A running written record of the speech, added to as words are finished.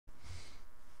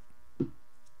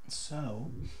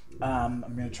So, I'm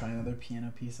gonna try another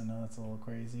piano piece. I know that's a little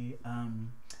crazy.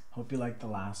 Hope you like the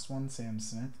last one, Sam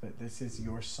Smith, but this is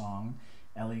Your Song,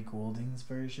 Ellie Goulding's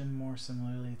version. More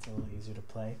similarly, it's a little easier to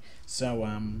play. So,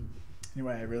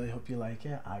 anyway, I really hope you like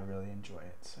it. I really enjoy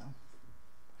it. So,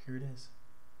 here it is.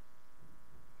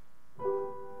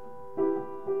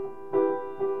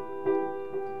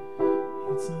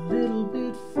 It's a little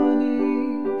bit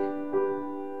funny,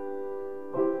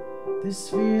 this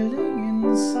feeling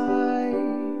inside.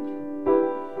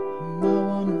 I'm not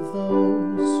one of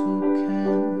those who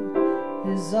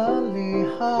can easily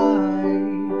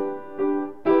hide.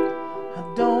 I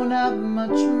don't have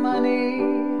much money,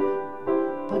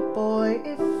 but boy,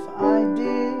 if I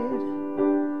did,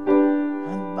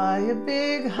 I'd buy a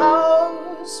big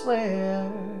house where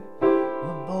we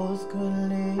both could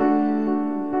live.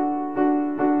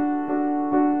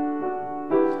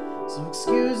 So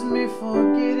excuse me for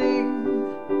getting,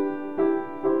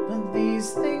 but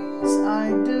these things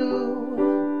I do,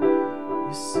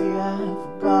 you see, I've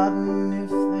forgotten if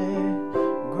they're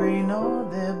green or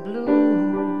they're blue.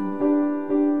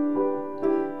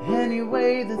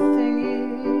 Anyway, the thing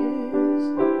is,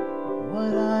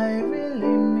 what I really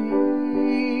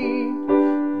mean,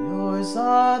 yours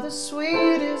are the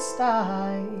sweetest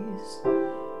eyes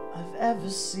I've ever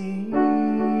seen.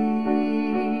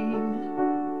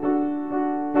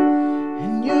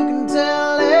 You can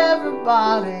tell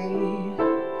everybody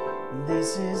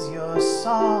this is your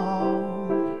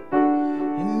song.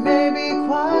 It may be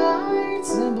quite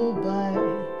simple, but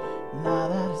now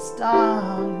that it's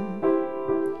done,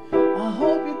 I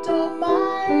hope you don't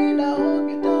mind, I hope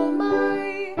you don't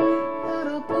mind that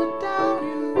I'll put down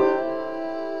in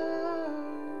words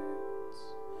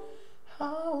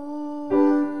how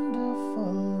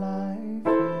wonderful life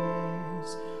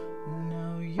is.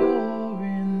 Now you're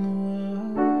in the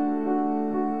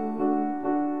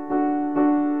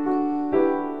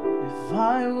If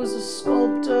I was a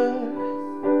sculptor,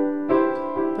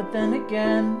 but then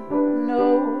again,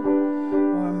 no,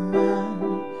 or a man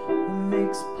who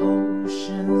makes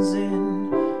potions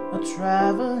in a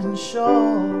traveling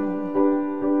show.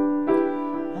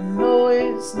 I know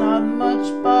it's not much,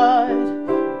 but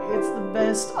it's the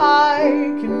best I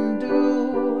can do.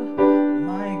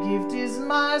 My gift is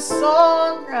my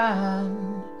song,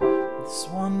 and this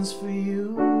one's for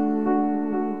you.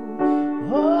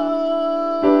 Oh.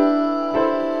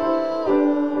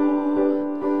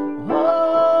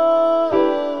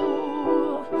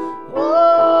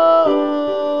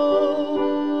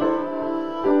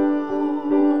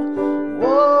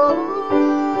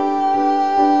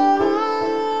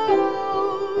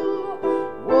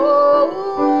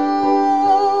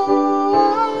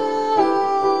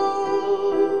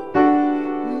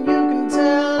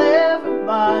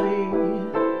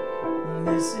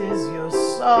 This is your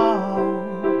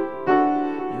song.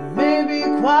 It may be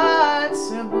quite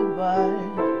simple, but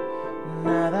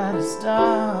now that it's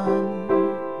done,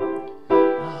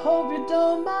 I hope you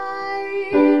don't mind.